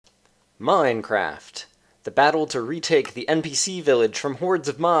Minecraft. The battle to retake the NPC Village from hordes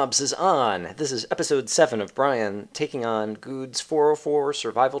of mobs is on. This is episode 7 of Brian taking on Guude's 404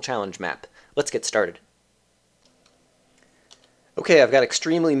 Survival Challenge map. Let's get started. Okay, I've got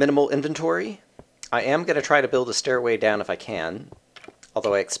extremely minimal inventory. I am going to try to build a stairway down if I can,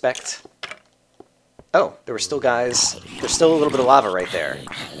 although I expect... Oh, there were still guys. There's still a little bit of lava right there.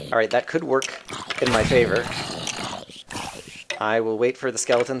 Alright, that could work in my favor. I will wait for the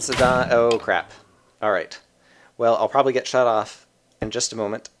skeletons to die. Oh, crap. Alright. Well, I'll probably get shut off in just a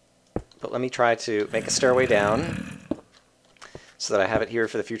moment. But let me try to make a stairway down so that I have it here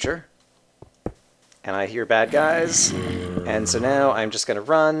for the future. And I hear bad guys. And so now I'm just going to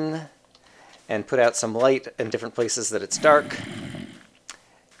run and put out some light in different places that it's dark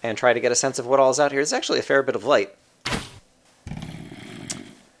and try to get a sense of what all is out here. There's actually a fair bit of light.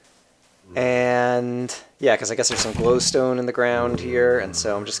 And yeah, because I guess there's some glowstone in the ground here, and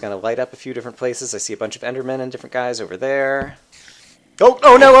so I'm just going to light up a few different places. I see a bunch of endermen and different guys over there. Oh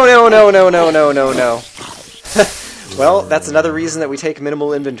no, no. Well, that's another reason that we take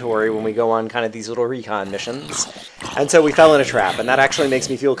minimal inventory when we go on kind of these little recon missions. And so we fell in a trap, and that actually makes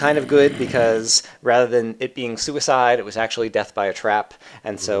me feel kind of good because rather than it being suicide, it was actually death by a trap,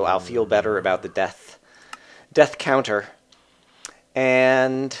 and so I'll feel better about the death counter.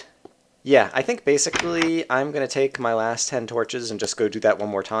 And yeah, I think basically I'm going to take my last 10 torches and just go do that one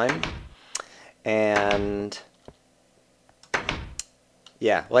more time. And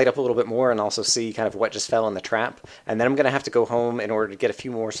yeah, light up a little bit more and also see kind of what just fell in the trap. And then I'm going to have to go home in order to get a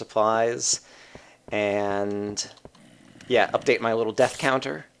few more supplies and yeah, update my little death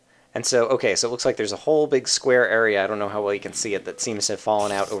counter. And so, okay, so it looks like there's a whole big square area, I don't know how well you can see it, that seems to have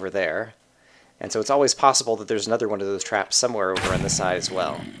fallen out over there. And so it's always possible that there's another one of those traps somewhere over on this side as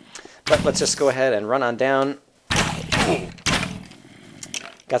well. But let's just go ahead and run on down.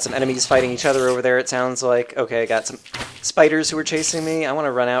 Got some enemies fighting each other over there, it sounds like. Okay, got some spiders who are chasing me. I want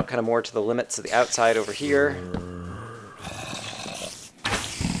to run out kind of more to the limits of the outside over here.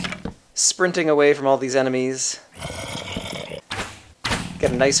 Sprinting away from all these enemies.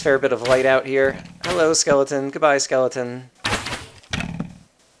 Get a nice fair bit of light out here. Hello, skeleton. Goodbye, skeleton.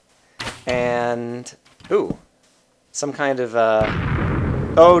 And... ooh. Some kind of,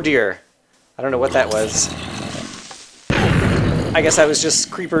 oh dear. I don't know what that was. I guess that was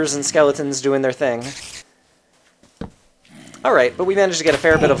just creepers and skeletons doing their thing. Alright, but we managed to get a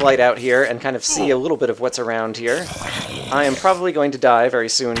fair bit of light out here and kind of see a little bit of what's around here. I am probably going to die very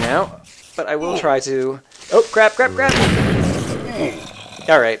soon now, but I will try to... oh, crap!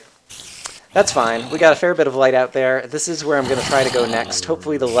 Alright. That's fine. We got a fair bit of light out there. This is where I'm going to try to go next.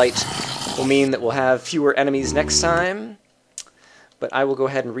 Hopefully the light will mean that we'll have fewer enemies next time. But I will go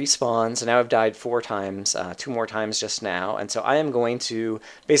ahead and respawn. So now I've died 4 times, 2 more times just now. And so I am going to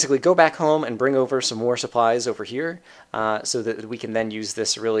basically go back home and bring over some more supplies over here so that we can then use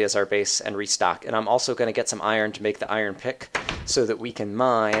this really as our base and restock. And I'm also going to get some iron to make the iron pick so that we can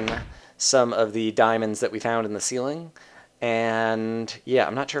mine some of the diamonds that we found in the ceiling. And yeah,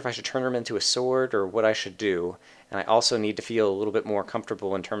 I'm not sure if I should turn them into a sword or what I should do. And I also need to feel a little bit more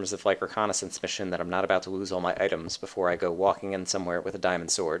comfortable in terms of like reconnaissance mission that I'm not about to lose all my items before I go walking in somewhere with a diamond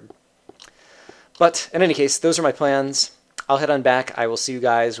sword. But in any case, those are my plans. I'll head on back. I will see you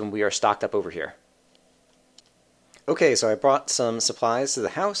guys when we are stocked up over here. Okay, so I brought some supplies to the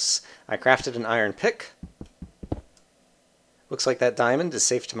house. I crafted an iron pick. Looks like that diamond is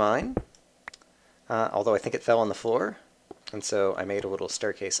safe to mine. Although I think it fell on the floor. And so I made a little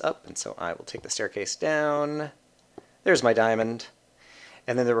staircase up, and so I will take the staircase down. There's my diamond.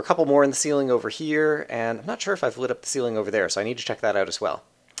 And then there were a couple more in the ceiling over here, and I'm not sure if I've lit up the ceiling over there, so I need to check that out as well.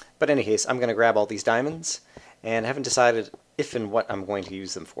 But in any case, I'm going to grab all these diamonds, and haven't decided if and what I'm going to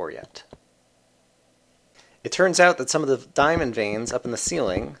use them for yet. It turns out that some of the diamond veins up in the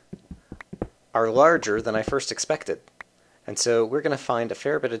ceiling are larger than I first expected. And so we're going to find a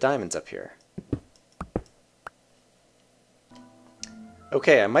fair bit of diamonds up here.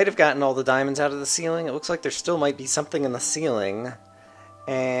 Okay, I might have gotten all the diamonds out of the ceiling. It looks like there still might be something in the ceiling.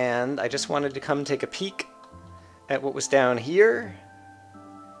 And I just wanted to come take a peek at what was down here.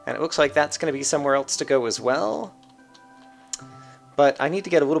 And it looks like that's going to be somewhere else to go as well. But I need to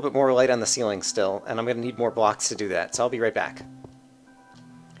get a little bit more light on the ceiling still, and I'm going to need more blocks to do that, so I'll be right back.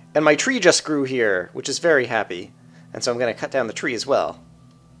 And my tree just grew here, which is very happy. And so I'm going to cut down the tree as well.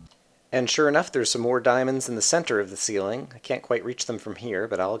 And sure enough, there's some more diamonds in the center of the ceiling. I can't quite reach them from here,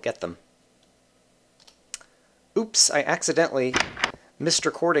 but I'll get them. Oops, I accidentally missed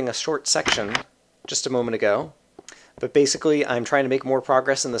recording a short section just a moment ago. But basically, I'm trying to make more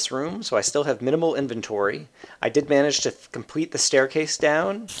progress in this room, so I still have minimal inventory. I did manage to complete the staircase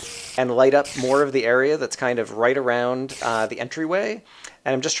down and light up more of the area that's kind of right around the entryway.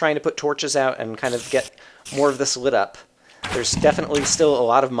 And I'm just trying to put torches out and kind of get more of this lit up. There's definitely still a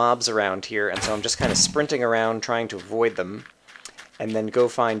lot of mobs around here, and so I'm just kind of sprinting around trying to avoid them. And then go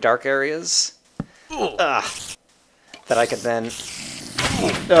find dark areas that I could then...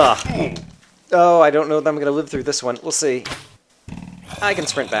 Oh, I don't know that I'm going to live through this one. We'll see. I can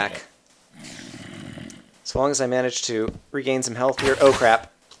sprint back. As long as I manage to regain some health here. Oh,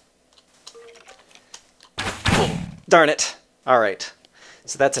 crap. Darn it. Alright.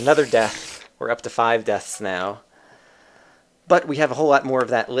 So that's another death. We're up to 5 deaths now. But we have a whole lot more of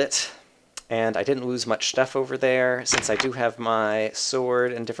that lit. And I didn't lose much stuff over there, since I do have my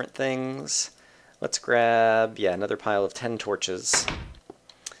sword and different things. Let's grab, yeah, another pile of 10 torches.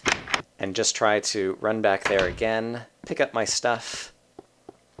 And just try to run back there again, pick up my stuff,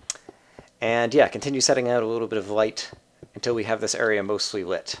 and yeah, continue setting out a little bit of light until we have this area mostly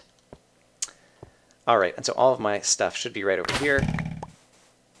lit. Alright, and so all of my stuff should be right over here.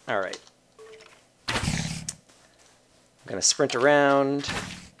 Alright. I'm going to sprint around.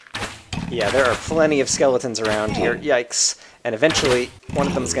 Yeah, there are plenty of skeletons around here. Yikes. And eventually, one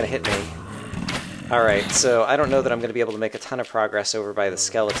of them is going to hit me. Alright, so I don't know that I'm going to be able to make a ton of progress over by the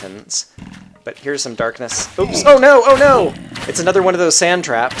skeletons. But here's some darkness. Oops! Oh no! Oh no! It's another one of those sand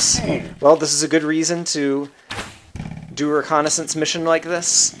traps. Well, this is a good reason to do a reconnaissance mission like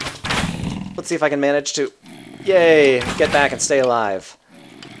this. Let's see if I can manage to... Yay! Get back and stay alive.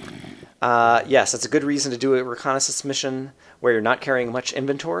 Yes, it's a good reason to do a reconnaissance mission where you're not carrying much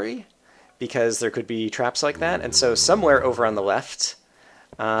inventory, because there could be traps like that. And so somewhere over on the left...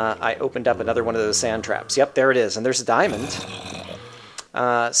 I opened up another one of those sand traps. Yep, there it is. And there's a diamond.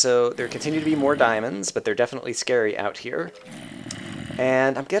 So there continue to be more diamonds, but they're definitely scary out here.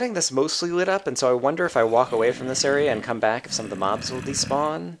 And I'm getting this mostly lit up, and so I wonder if I walk away from this area and come back if some of the mobs will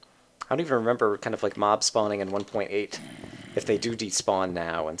despawn. I don't even remember kind of like mob spawning in 1.8 if they do despawn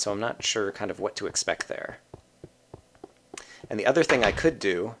now, and so I'm not sure kind of what to expect there. And the other thing I could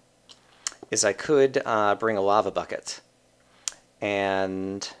do is I could bring a lava bucket.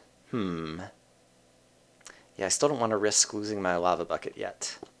 And, yeah, I still don't want to risk losing my lava bucket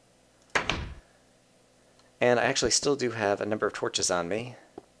yet. And I actually still do have a number of torches on me.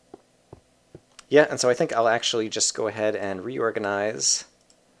 Yeah, and so I think I'll actually just go ahead and reorganize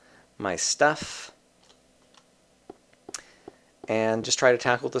my stuff. And just try to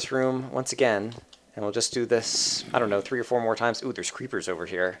tackle this room once again. And we'll just do this, I don't know, 3 or 4 more times. Ooh, there's creepers over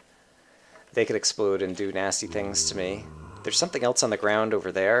here. They could explode and do nasty things to me. There's something else on the ground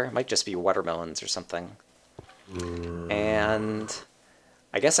over there. It might just be watermelons or something. And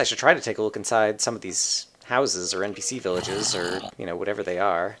I guess I should try to take a look inside some of these houses or NPC villages or, you know, whatever they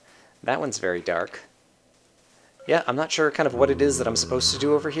are. That one's very dark. Yeah, I'm not sure kind of what it is that I'm supposed to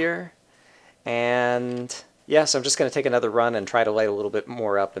do over here. And yeah, so I'm just going to take another run and try to light a little bit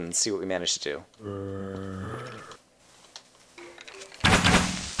more up and see what we manage to do.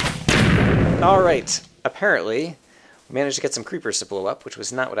 Alright, apparently... managed to get some creepers to blow up, which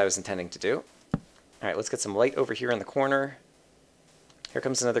was not what I was intending to do. Alright, let's get some light over here in the corner. Here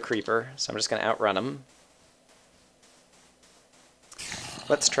comes another creeper, so I'm just going to outrun him.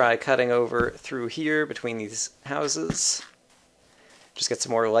 Let's try cutting over through here between these houses. Just get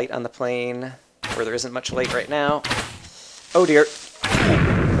some more light on the plain, where there isn't much light right now. Oh dear.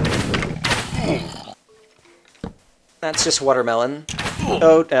 That's just watermelon.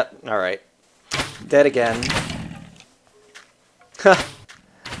 Oh, alright. Dead again.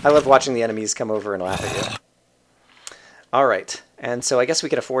 I love watching the enemies come over and laugh at you. Alright, and so I guess we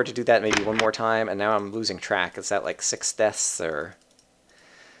could afford to do that maybe one more time, and now I'm losing track. Is that like 6 deaths, or...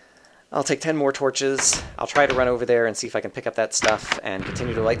 I'll take 10 more torches. I'll try to run over there and see if I can pick up that stuff and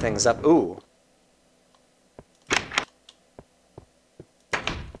continue to light things up. Ooh!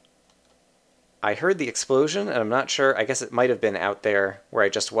 I heard the explosion, and I'm not sure. I guess it might have been out there where I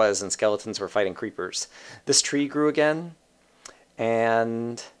just was, and skeletons were fighting creepers. This tree grew again,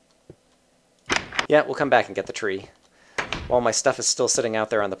 and... yeah, we'll come back and get the tree. While my stuff is still sitting out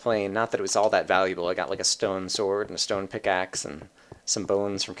there on the plain, not that it was all that valuable. I got like a stone sword and a stone pickaxe and some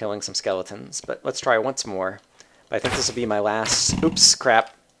bones from killing some skeletons. But let's try once more. But I think this will be my last... oops,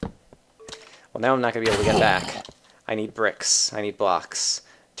 crap. Well, now I'm not going to be able to get back. I need bricks. I need blocks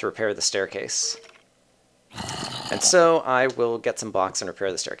to repair the staircase. And so I will get some blocks and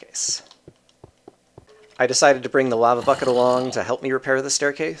repair the staircase. I decided to bring the lava bucket along to help me repair the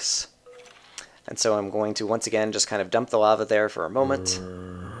staircase. And so I'm going to once again just kind of dump the lava there for a moment.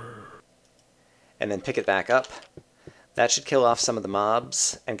 And then pick it back up. That should kill off some of the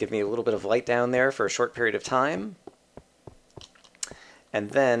mobs and give me a little bit of light down there for a short period of time.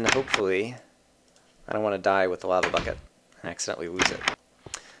 And then, hopefully, I don't want to die with the lava bucket and accidentally lose it.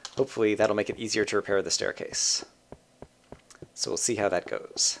 Hopefully that'll make it easier to repair the staircase. So we'll see how that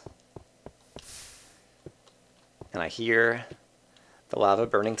goes. And I hear the lava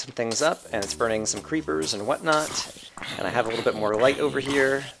burning some things up, and it's burning some creepers and whatnot. And I have a little bit more light over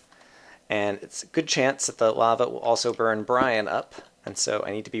here. And it's a good chance that the lava will also burn Brian up, and so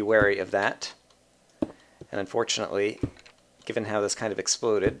I need to be wary of that. And unfortunately, given how this kind of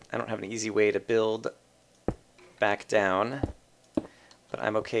exploded, I don't have an easy way to build back down, but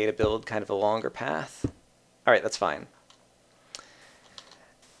I'm okay to build kind of a longer path. Alright, that's fine.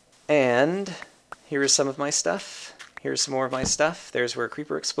 And here's some of my stuff. Here's some more of my stuff. There's where a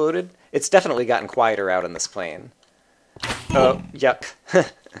creeper exploded. It's definitely gotten quieter out in this plane. Oh, yuck.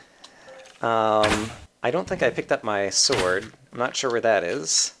 I don't think I picked up my sword. I'm not sure where that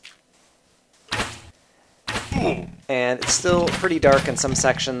is. And it's still pretty dark in some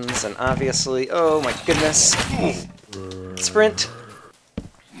sections, and obviously... Oh my goodness! Sprint!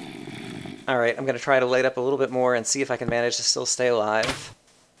 Alright, I'm going to try to light up a little bit more and see if I can manage to still stay alive.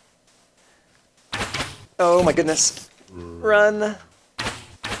 Oh my goodness! Run!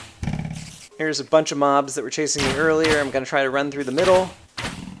 Here's a bunch of mobs that were chasing me earlier. I'm going to try to run through the middle.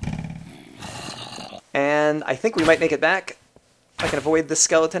 And I think we might make it back. If I can avoid this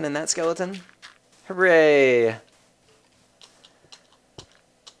skeleton and that skeleton. Hooray!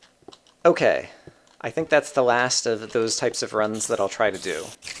 Okay, I think that's the last of those types of runs that I'll try to do.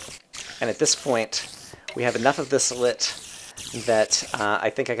 And at this point, we have enough of this lit that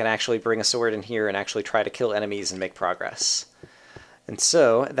I think I can actually bring a sword in here and actually try to kill enemies and make progress. And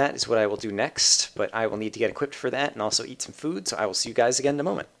so, that is what I will do next, but I will need to get equipped for that and also eat some food, so I will see you guys again in a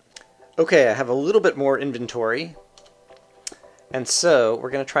moment. Okay, I have a little bit more inventory. And so, we're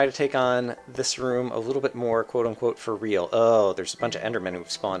going to try to take on this room a little bit more, quote-unquote, for real. Oh, there's a bunch of Endermen who've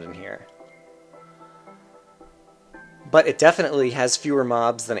spawned in here. But it definitely has fewer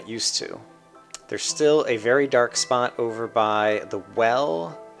mobs than it used to. There's still a very dark spot over by the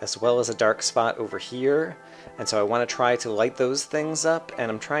well, as well as a dark spot over here. And so I want to try to light those things up,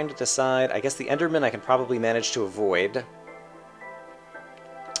 and I'm trying to decide... I guess the Endermen I can probably manage to avoid.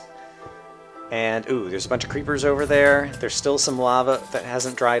 And, ooh, there's a bunch of creepers over there. There's still some lava that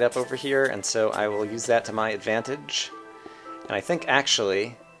hasn't dried up over here, and so I will use that to my advantage. And I think,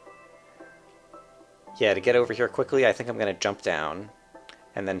 actually... Yeah, to get over here quickly, I think I'm going to jump down.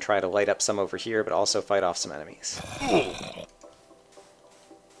 And then try to light up some over here, but also fight off some enemies.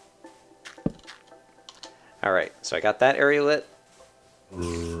 Alright, so I got that area lit.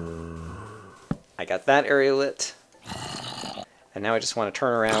 I got that area lit. And now I just want to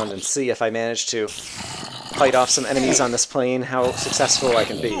turn around and see if I manage to fight off some enemies on this plane, how successful I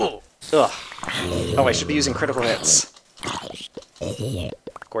can be. Ugh. Oh, I should be using critical hits.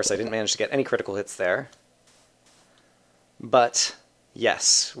 Of course, I didn't manage to get any critical hits there. But,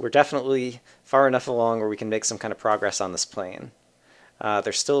 yes, we're definitely far enough along where we can make some kind of progress on this plane.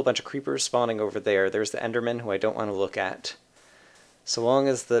 There's still a bunch of creepers spawning over there. There's the Enderman, who I don't want to look at. So long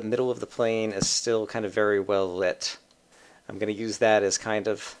as the middle of the plane is still kind of very well lit, I'm going to use that as kind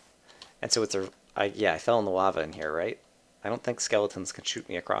of... And so it's a... yeah, I fell in the lava in here, right? I don't think skeletons can shoot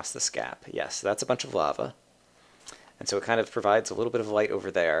me across this gap. Yes, that's a bunch of lava. And so it kind of provides a little bit of light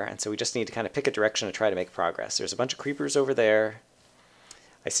over there. And so we just need to kind of pick a direction to try to make progress. There's a bunch of creepers over there.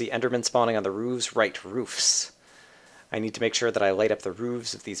 I see Endermen spawning on the roofs. Right, roofs. I need to make sure that I light up the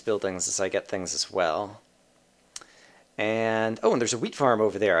roofs of these buildings as I get things as well. And, oh, and there's a wheat farm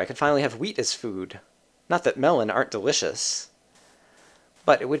over there. I can finally have wheat as food. Not that melon aren't delicious,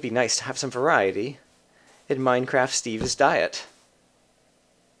 but it would be nice to have some variety in Minecraft Steve's diet.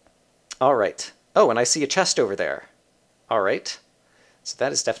 Alright. Oh, and I see a chest over there. Alright. So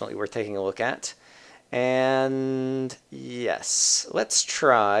that is definitely worth taking a look at. And yes, let's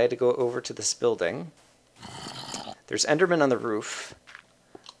try to go over to this building. There's Enderman on the roof,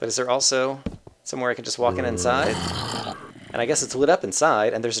 but is there also somewhere I can just walk in inside? And I guess it's lit up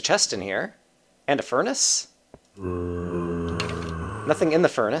inside, and there's a chest in here. And a furnace? Nothing in the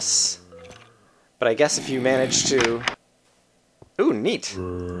furnace. But I guess if you manage to... Ooh, neat!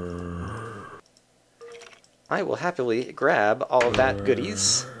 I will happily grab all of that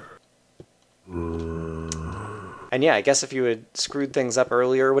goodies. And yeah, I guess if you had screwed things up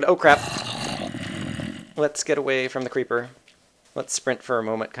earlier would... Oh, crap! Let's get away from the creeper. Let's sprint for a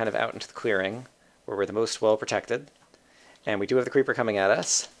moment kind of out into the clearing, where we're the most well protected. And we do have the creeper coming at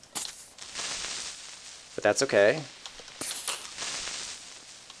us. But that's okay.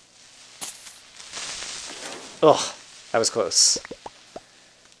 Ugh. I was close.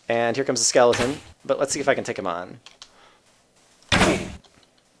 And here comes the skeleton, but let's see if I can take him on.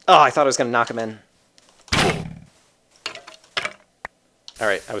 Oh, I thought I was going to knock him in.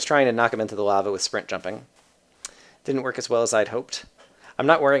 Alright, I was trying to knock him into the lava with sprint jumping. Didn't work as well as I'd hoped. I'm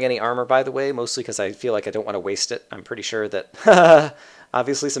not wearing any armor, by the way, mostly because I feel like I don't want to waste it. I'm pretty sure that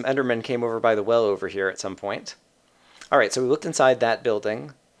obviously some Endermen came over by the well over here at some point. Alright, so we looked inside that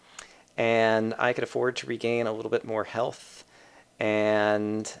building, and I could afford to regain a little bit more health.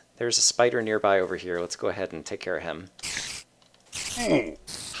 And there's a spider nearby over here. Let's go ahead and take care of him.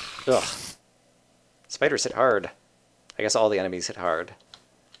 Ugh. Spiders hit hard. I guess all the enemies hit hard.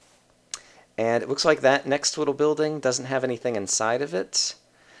 And it looks like that next little building doesn't have anything inside of it.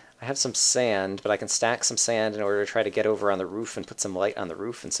 I have some sand, but I can stack some sand in order to try to get over on the roof and put some light on the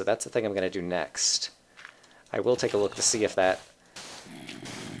roof, and so that's the thing I'm going to do next. I will take a look to see if there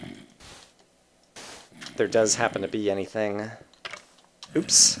does happen to be anything.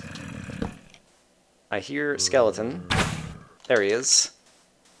 Oops. I hear skeleton. There he is.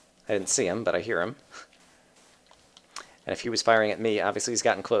 I didn't see him, but I hear him. And if he was firing at me, obviously he's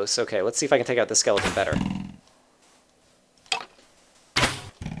gotten close. Okay, let's see if I can take out this skeleton better.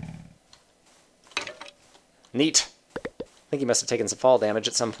 Neat. I think he must have taken some fall damage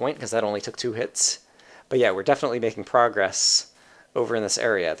at some point, because that only took 2 hits. But yeah, we're definitely making progress over in this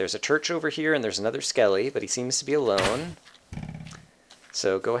area. There's a church over here, and there's another skelly, but he seems to be alone.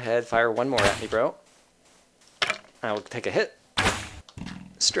 So go ahead, fire one more at me, bro. I'll take a hit.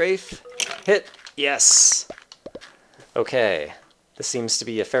 Strafe. Hit. Yes! Okay. This seems to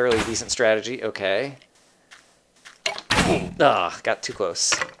be a fairly decent strategy. Okay. Ah, got too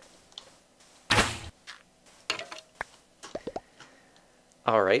close.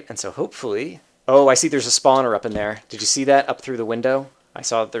 Alright, and so hopefully... Oh, I see there's a spawner up in there. Did you see that up through the window? I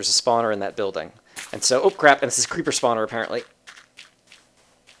saw that there's a spawner in that building. And so... Oh, crap, and this is a creeper spawner, apparently.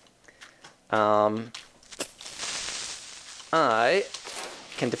 I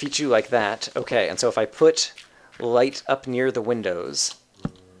can defeat you like that. Okay, and so if I put light up near the windows,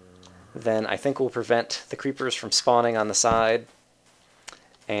 then I think we'll prevent the creepers from spawning on the side.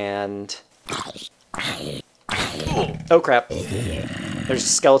 And... Oh, crap. There's a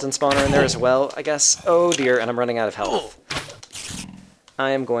skeleton spawner in there as well, I guess. Oh, dear, and I'm running out of health.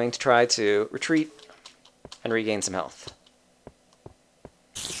 I am going to try to retreat and regain some health.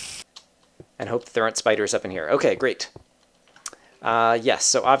 And hope that there aren't spiders up in here. Okay, great. Yes,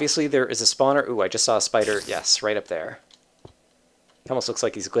 so obviously there is a spawner. Ooh, I just saw a spider. Yes, right up there. It almost looks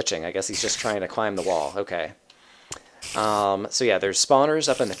like he's glitching. I guess he's just trying to climb the wall. Okay. So yeah, there's spawners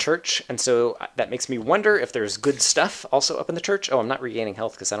up in the church, and so that makes me wonder if there's good stuff also up in the church. Oh, I'm not regaining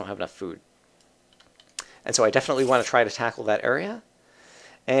health because I don't have enough food. And so I definitely want to try to tackle that area.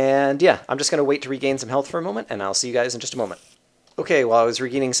 And yeah, I'm just going to wait to regain some health for a moment, and I'll see you guys in just a moment. Okay, while I was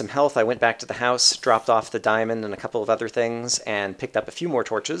regaining some health, I went back to the house, dropped off the diamond and a couple of other things, and picked up a few more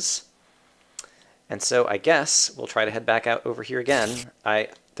torches. And so I guess we'll try to head back out over here again.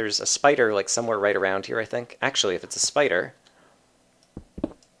 There's a spider like somewhere right around here, I think. Actually, if it's a spider,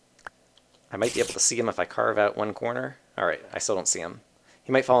 I might be able to see him if I carve out one corner. Alright, I still don't see him.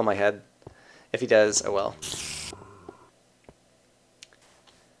 He might fall on my head. If he does, oh well.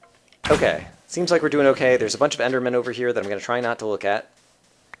 Okay, seems like we're doing okay. There's a bunch of Endermen over here that I'm going to try not to look at.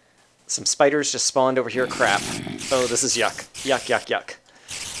 Some spiders just spawned over here. Crap. Oh, this is yuck. Yuck, yuck, yuck.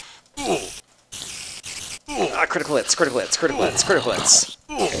 Ah, critical hits, critical hits, critical hits, critical hits.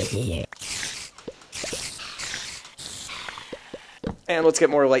 And let's get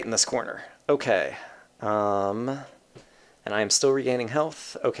more light in this corner. Okay. And I am still regaining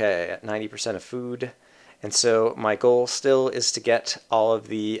health. Okay, at 90% of food. And so my goal still is to get all of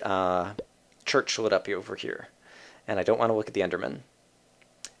the church lit up over here. And I don't want to look at the Enderman.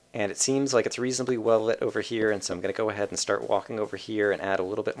 And it seems like it's reasonably well lit over here, and so I'm going to go ahead and start walking over here and add a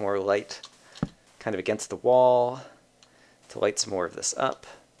little bit more light kind of against the wall to light some more of this up.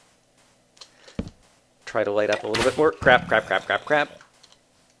 Try to light up a little bit more. Crap, crap, crap, crap, crap.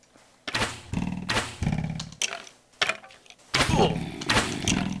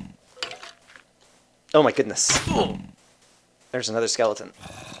 Oh my goodness. There's another skeleton.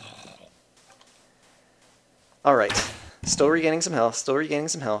 Alright. Still regaining some health, still regaining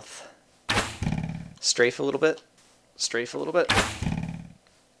some health. Strafe a little bit. Strafe a little bit.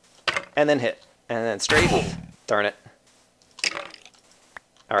 And then hit. And then strafe. Darn it.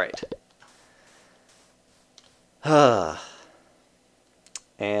 Alright.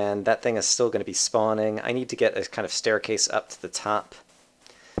 And that thing is still going to be spawning. I need to get a kind of staircase up to the top.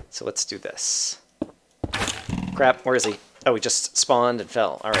 So let's do this. Crap, where is he? Oh, he just spawned and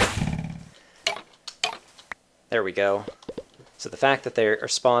fell. Alright. There we go. So the fact that they are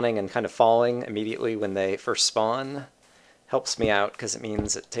spawning and kind of falling immediately when they first spawn helps me out, because it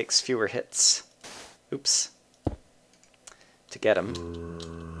means it takes fewer hits. Oops. To get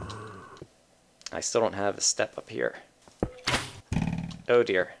them. I still don't have a step up here. Oh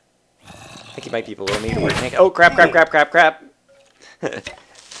dear. I think he might be below me to where he can't. Oh crap, crap, crap, crap, crap!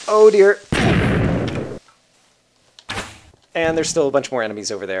 Oh dear! And there's still a bunch more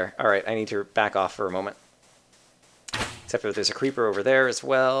enemies over there. Alright, I need to back off for a moment. Except for there's a creeper over there as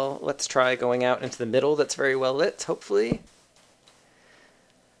well. Let's try going out into the middle that's very well lit, hopefully.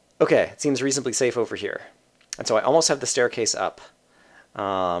 Okay, it seems reasonably safe over here. And so I almost have the staircase up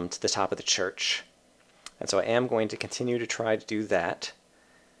to the top of the church. And so I am going to continue to try to do that.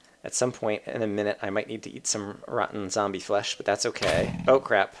 At some point in a minute, I might need to eat some rotten zombie flesh, but that's okay. Oh,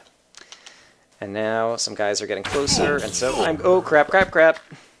 crap. And now some guys are getting closer, and so I'm... Oh, crap, crap, crap!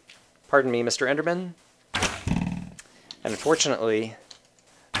 Pardon me, Mr. Enderman. And unfortunately...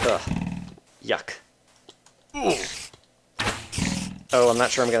 Ugh. Yuck. Oh, I'm not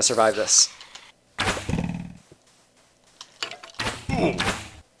sure I'm going to survive this.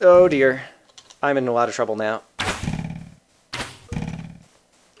 Oh, dear. I'm in a lot of trouble now.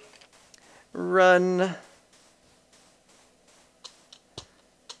 Run.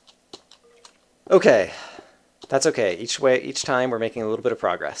 Okay. That's okay. Each time we're making a little bit of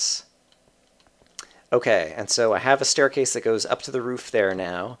progress. Okay, and so I have a staircase that goes up to the roof there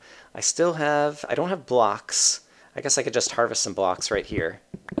now. I don't have blocks. I guess I could just harvest some blocks right here,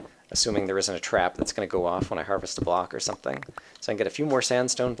 assuming there isn't a trap that's going to go off when I harvest a block or something. So I can get a few more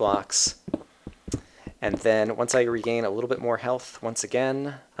sandstone blocks. And then once I regain a little bit more health once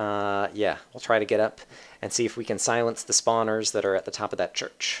again, yeah, we'll try to get up and see if we can silence the spawners that are at the top of that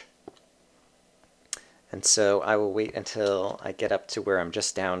church. And so I will wait until I get up to where I'm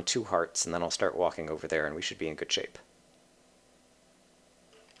just down 2 hearts, and then I'll start walking over there, and we should be in good shape.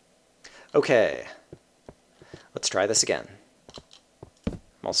 Okay, let's try this again.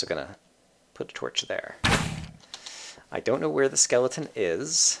 I'm also going to put a torch there. I don't know where the skeleton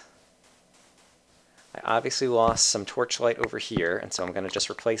is. I obviously lost some torchlight over here, and so I'm going to just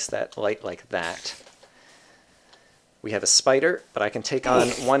replace that light like that. We have a spider, but I can take on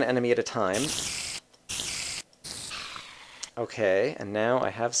one enemy at a time. Okay, and now I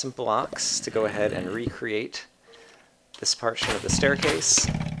have some blocks to go ahead and recreate this portion of the staircase.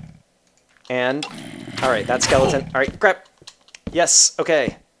 And, alright, that skeleton, alright, crap! Yes,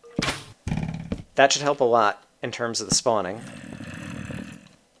 okay. That should help a lot in terms of the spawning.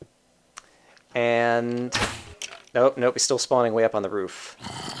 And, nope, he's still spawning way up on the roof.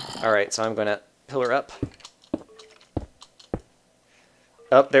 Alright, so I'm going to pillar up.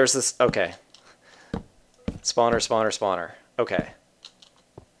 Oh, there's this, okay. Spawner, spawner, spawner. Okay.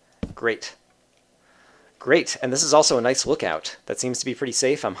 Great. Great, and this is also a nice lookout. That seems to be pretty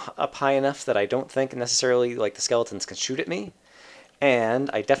safe. I'm up high enough that I don't think necessarily like the skeletons can shoot at me.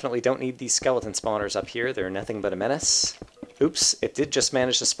 And I definitely don't need these skeleton spawners up here. They're nothing but a menace. Oops, it did just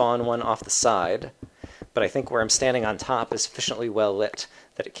manage to spawn one off the side. But I think where I'm standing on top is sufficiently well lit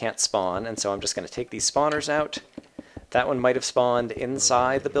that it can't spawn, and so I'm just going to take these spawners out. That one might have spawned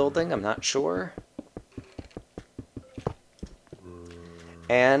inside the building, I'm not sure.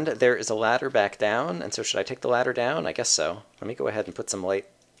 And there is a ladder back down, and so should I take the ladder down? I guess so. Let me go ahead and put some light.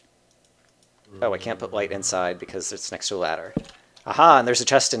 Oh, I can't put light inside because it's next to a ladder. Aha, and there's a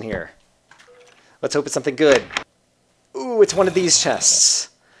chest in here. Let's hope it's something good. Ooh, it's one of these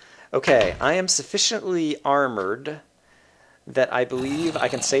chests. Okay, I am sufficiently armored that I believe I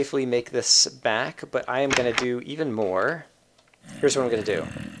can safely make this back, but I am going to do even more. Here's what I'm going to do.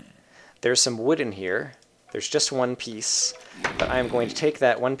 There's some wood in here. There's just one piece, but I am going to take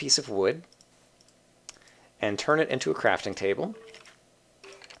that one piece of wood and turn it into a crafting table.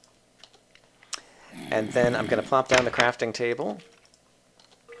 And then I'm going to plop down the crafting table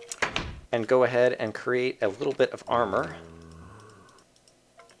and go ahead and create a little bit of armor.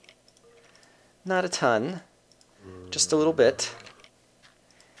 Not a ton, just a little bit.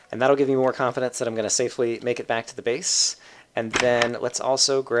 And that'll give me more confidence that I'm going to safely make it back to the base. And then let's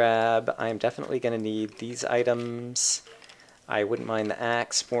also grab, I'm definitely going to need these items. I wouldn't mind the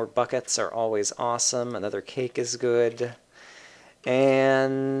axe. More buckets are always awesome. Another cake is good.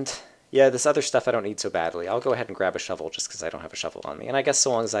 And yeah, this other stuff I don't need so badly. I'll go ahead and grab a shovel just because I don't have a shovel on me. And I guess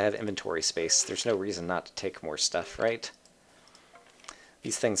so long as I have inventory space, there's no reason not to take more stuff, right?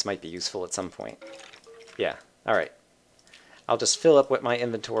 These things might be useful at some point. Yeah, alright. I'll just fill up my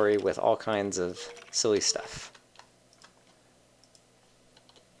inventory with all kinds of silly stuff.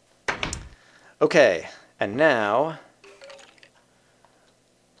 Okay, and now,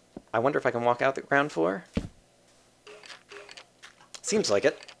 I wonder if I can walk out the ground floor? Seems like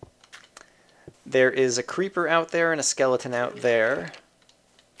it. There is a creeper out there and a skeleton out there.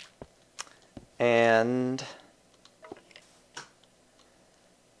 And...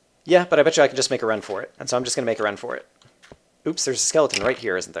 yeah, but I bet you I can just make a run for it. And so I'm just going to make a run for it. Oops, there's a skeleton right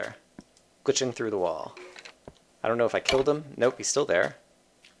here, isn't there? Glitching through the wall. I don't know if I killed him. Nope, he's still there.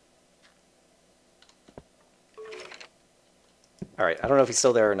 Alright, I don't know if he's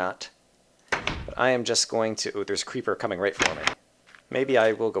still there or not. But I am just going to... ooh, there's a creeper coming right for me. Maybe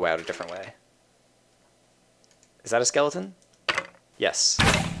I will go out a different way. Is that a skeleton? Yes.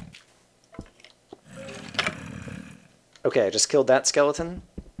 Okay, I just killed that skeleton.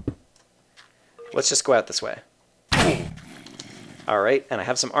 Let's just go out this way. Alright, and I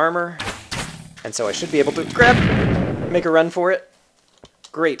have some armor. And so I should be able to make a run for it.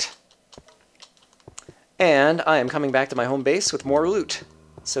 Great. And I am coming back to my home base with more loot.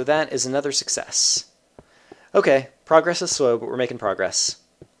 So that is another success. Okay, progress is slow, but we're making progress.